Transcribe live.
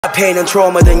Pain and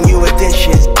trauma, the new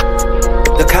edition.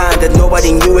 The kind that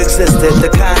nobody knew existed. The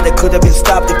kind that could have been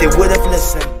stopped if they would have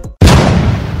listened.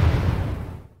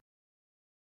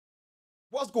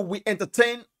 What's good? We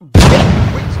entertain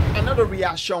with another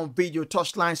reaction video,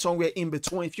 Touchline, somewhere in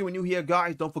between. If you're new here,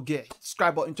 guys, don't forget,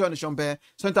 subscribe button, turn the on bell.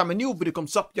 So anytime a new video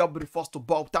comes up, y'all be the first to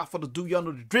ball. Without further ado, y'all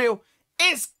know the drill.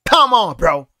 It's come on,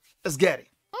 bro. Let's get it.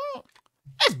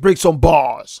 Let's break some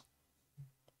bars.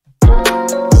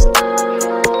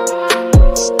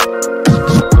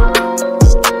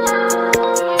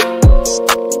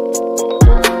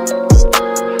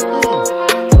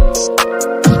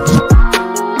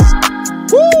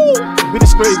 It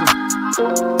is crazy.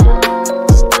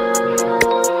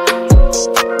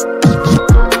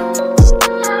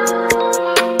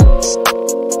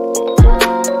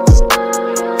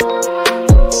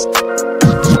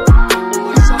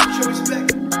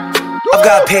 I've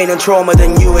got pain and trauma, the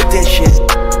new edition.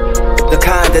 The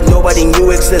kind that nobody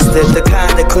knew existed. The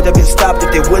kind that could have been stopped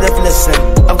if they would have listened.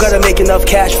 I've gotta make enough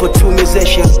cash for 2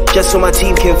 musicians, just so my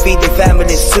team can feed their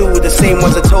families too. The same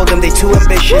ones that told them they too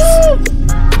ambitious.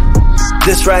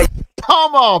 This right.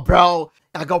 Come on, bro.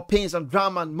 I got pain and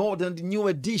drama more than the new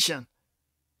edition.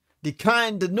 The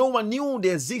kind that no one knew they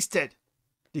existed.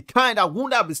 The kind that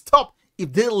wouldn't have been stopped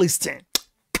if they listened.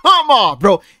 Come on,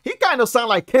 bro. He kind of sound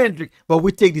like Kendrick, but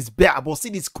we take this back. But see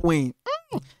this queen.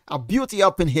 A beauty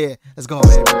up in here. Let's go,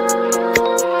 baby.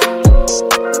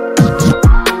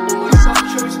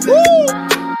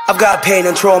 I've got pain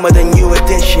and trauma, the new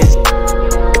edition.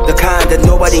 The kind that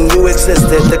nobody knew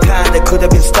existed. The kind that could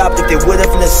have been stopped if they would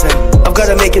have listened. I've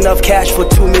gotta make enough cash for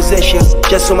 2 musicians,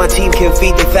 just so my team can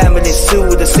feed their families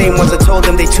too. The same ones that told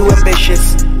them they too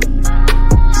ambitious.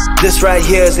 This right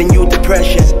here is a new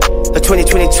depression, a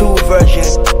 2022 version.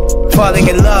 Falling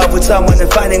in love with someone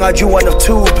and finding out you one of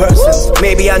 2 persons.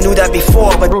 Maybe I knew that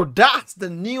before, but bro, that's the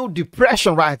new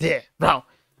depression right there, bro.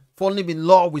 Falling in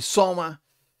love with someone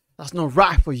that's not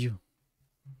right for you.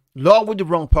 Love with the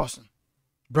wrong person.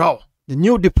 Bro, the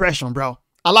new depression, bro.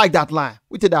 I like that line.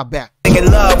 We take that back. In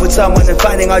love with someone and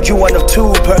finding out you one of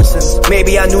 2 persons.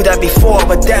 Maybe I knew that before,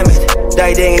 but damn it,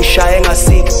 that ain't shying I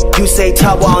seek. You say,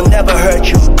 Tawa, I'll never hurt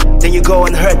you. Then you go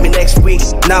and hurt me next week.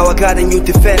 Now I got a new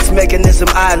defense mechanism.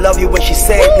 I love you when she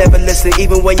said never listen,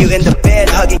 even when you're in the bed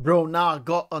hugging. Bro, now I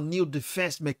got a new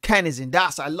defense mechanism.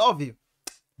 That's I love you.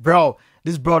 Bro,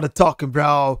 this brother talking,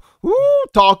 bro. Woo,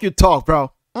 talk you talk,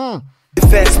 bro.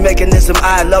 Defense mechanism,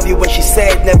 I love you when she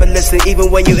said never listen,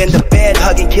 even when you're in the bed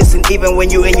hugging, kissing, even when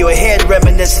you're in your head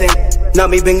reminiscing. Now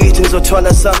me being eating so tall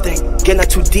or something. Get not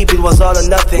too deep, it was all or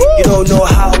nothing. You don't know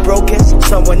how broken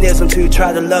someone is until you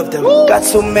try to love them. Got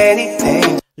so many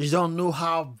things. You don't know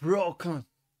how broken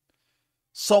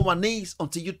someone is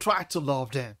until you try to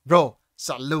love them. Bro,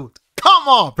 salute. Come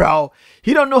on, bro.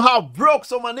 You don't know how broke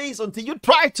someone is until you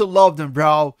try to love them,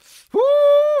 bro. Woo,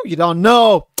 you don't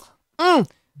know.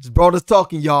 This brother's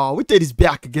talking, y'all. We take this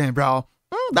back again, bro.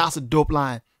 That's a dope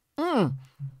line.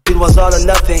 It was all or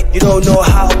nothing. You don't know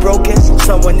how broken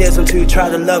someone is until you try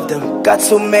to love them. Got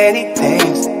so many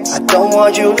things I don't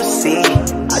want you to see.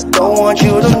 I don't want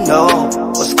you to know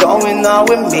what's going on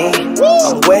with me.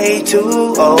 I'm way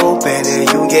too open and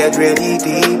you get really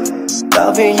deep.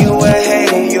 Loving you and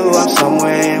hating you, I'm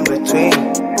somewhere in between.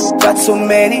 Got so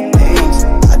many things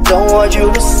I don't want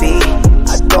you to see.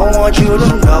 I don't want you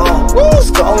to know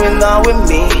what's going on with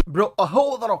me. Bro, a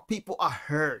whole lot of people are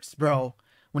hurt, bro,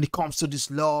 when it comes to this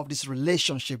love, this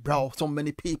relationship, bro. So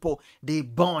many people, they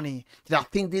burning that I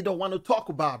think they don't want to talk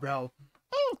about, bro.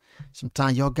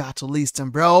 Sometimes y'all got to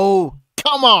listen, bro.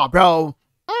 Come on, bro.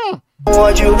 I don't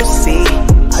want you to see.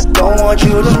 I don't want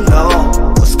you to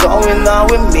know what's going on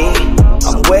with me.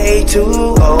 I'm way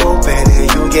too open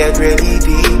and you get really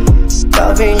deep.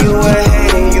 Loving you and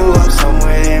hating you, I'm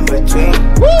somewhere in between.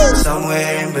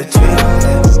 Somewhere in between.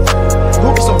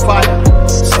 Hooks on fire.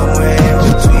 Somewhere in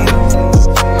between.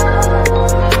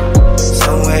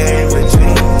 Somewhere in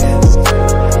between.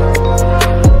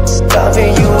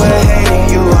 Loving you and hating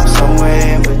you, I'm somewhere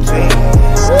in between.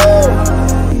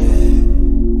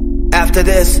 After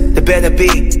this, there better be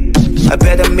a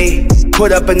better me.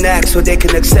 Put up an act so they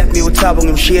can accept me without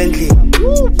them gently.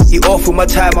 You offer my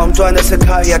time, I'm trying to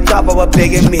secure I thought about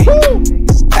begging me.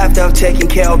 After I've taken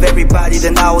care of everybody,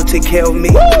 then I will take care of me.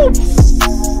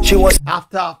 She wants.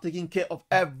 After I've taken care of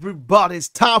everybody, it's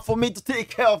time for me to take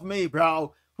care of me,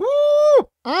 bro.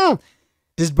 Woo!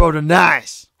 This brother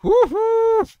nice.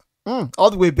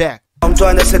 All the way back. I'm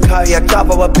trying to secure I thought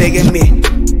about begging me.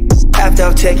 After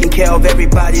I've taken care of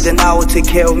everybody, then I will take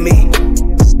care of me.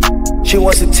 She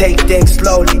wants to take things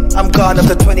slowly. I'm gone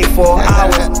after 24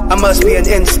 hours. I must be an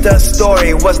Insta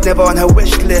story. Was never on her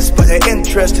wish list, but her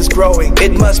interest is growing.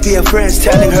 It must be her friends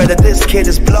telling her that this kid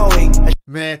is blowing.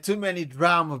 Man, too many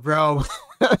drama, bro.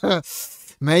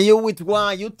 Man, you with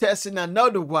one, you testing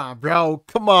another one, bro.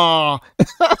 Come on.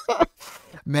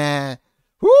 Man.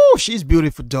 Woo, she's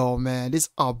beautiful though, man. This is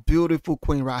a beautiful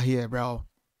queen right here, bro.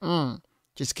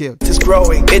 Just cute. It's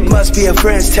growing. It must be her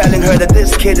friends telling her that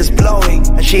this kid is blowing,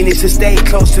 and she needs to stay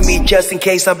close to me just in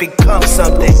case I become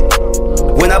something.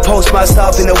 When I post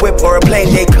myself in a whip or a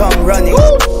plane, they come running.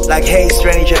 Like, hey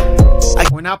stranger.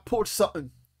 When I post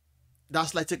something,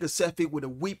 that's like take a selfie with a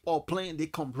whip or plane, they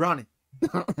come running.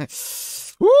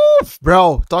 Woo,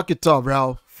 bro, talk your talk,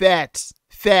 bro. Fat.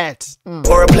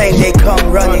 Or a plane, they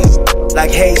come running. Like,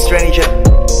 hey stranger.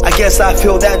 I guess I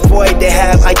feel that void they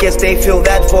have. I guess they feel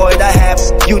that void I have.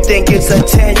 You think it's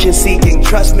attention seeking.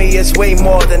 Trust me, it's way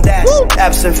more than that.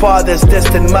 Absent fathers,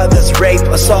 distant mothers, rape,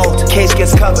 assault. Case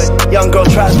gets covered. Young girl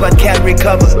tries but can't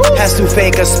recover. Has to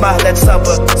fake a smile at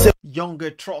supper.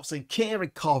 Younger tries and can't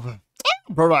recover.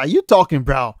 Bro, are you talking,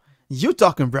 bro? You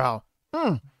talking, bro?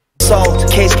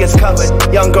 Assault, case gets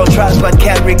covered. Young girl tries but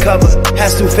can't recover.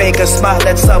 Has to fake a smile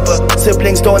at supper.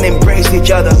 Siblings don't embrace each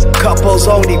other. Couples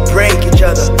only break each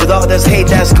other. With all this hate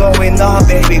that's going on,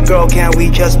 baby girl, can't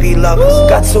we just be lovers?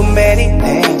 Got so many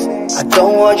things I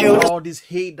don't want you to. All this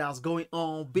hate that's going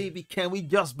on, baby, can we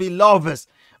just be lovers?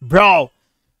 Bro.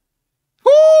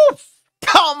 Woo!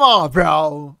 Come on,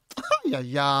 bro.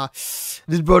 Yeah.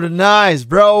 This brother nice,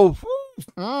 bro.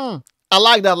 I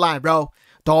like that line, bro.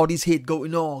 All this hate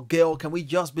going on, girl, can we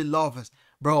just be lovers?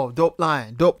 Bro, dope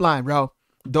line, bro.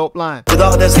 Dope line. With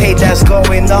all this hate that's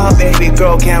going on, baby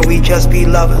girl, can't we just be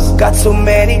lovers? Got so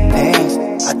many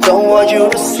things I don't want you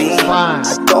to see. I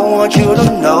don't want you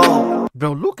to know.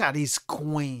 Bro, look at this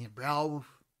queen, bro.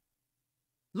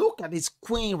 Look at this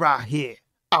queen right here.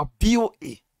 A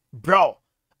beauty, bro.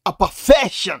 A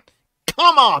perfection.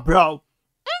 Come on, bro.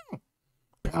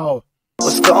 Bro.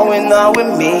 What's going on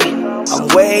with me? I'm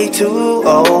way too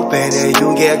open and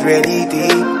you get really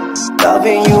deep.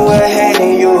 Loving you and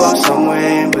hating you, I'm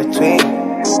somewhere in between.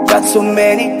 Got so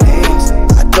many things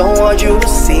I don't want you to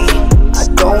see. I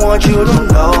don't want you to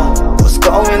know. What's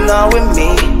going on with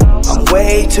me? I'm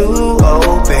way too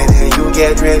open and you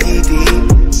get really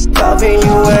deep. Loving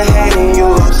you and hating you,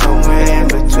 I'm somewhere in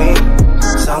between.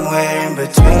 Somewhere in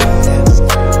between.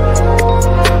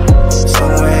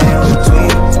 Somewhere in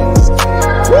between.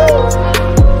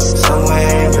 Somewhere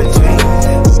in between.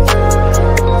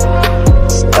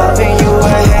 Loving you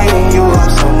and hating you, I'm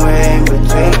somewhere in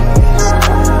between.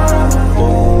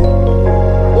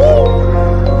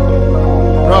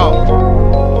 Bro.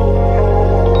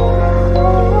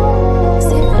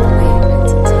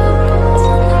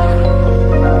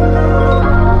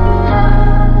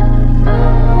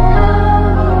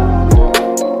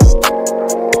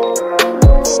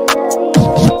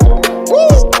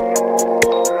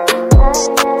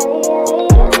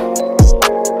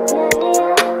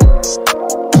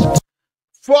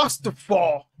 First of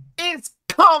all, it's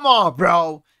come on,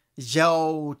 bro.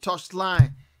 Yo,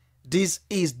 Touchline. This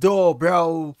is dope,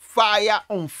 bro. Fire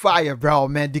on fire, bro,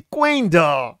 man. The queen,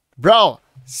 though. Bro,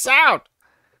 sound.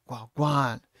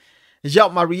 Wow. Yo,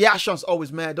 my reactions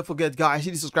always, man. Don't forget, guys,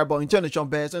 hit the subscribe button, turn the on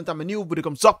bells. Anytime a new video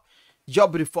comes up, y'all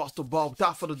be the first to ball.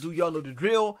 Without further ado, y'all know the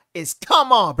drill. It's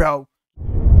come on, bro.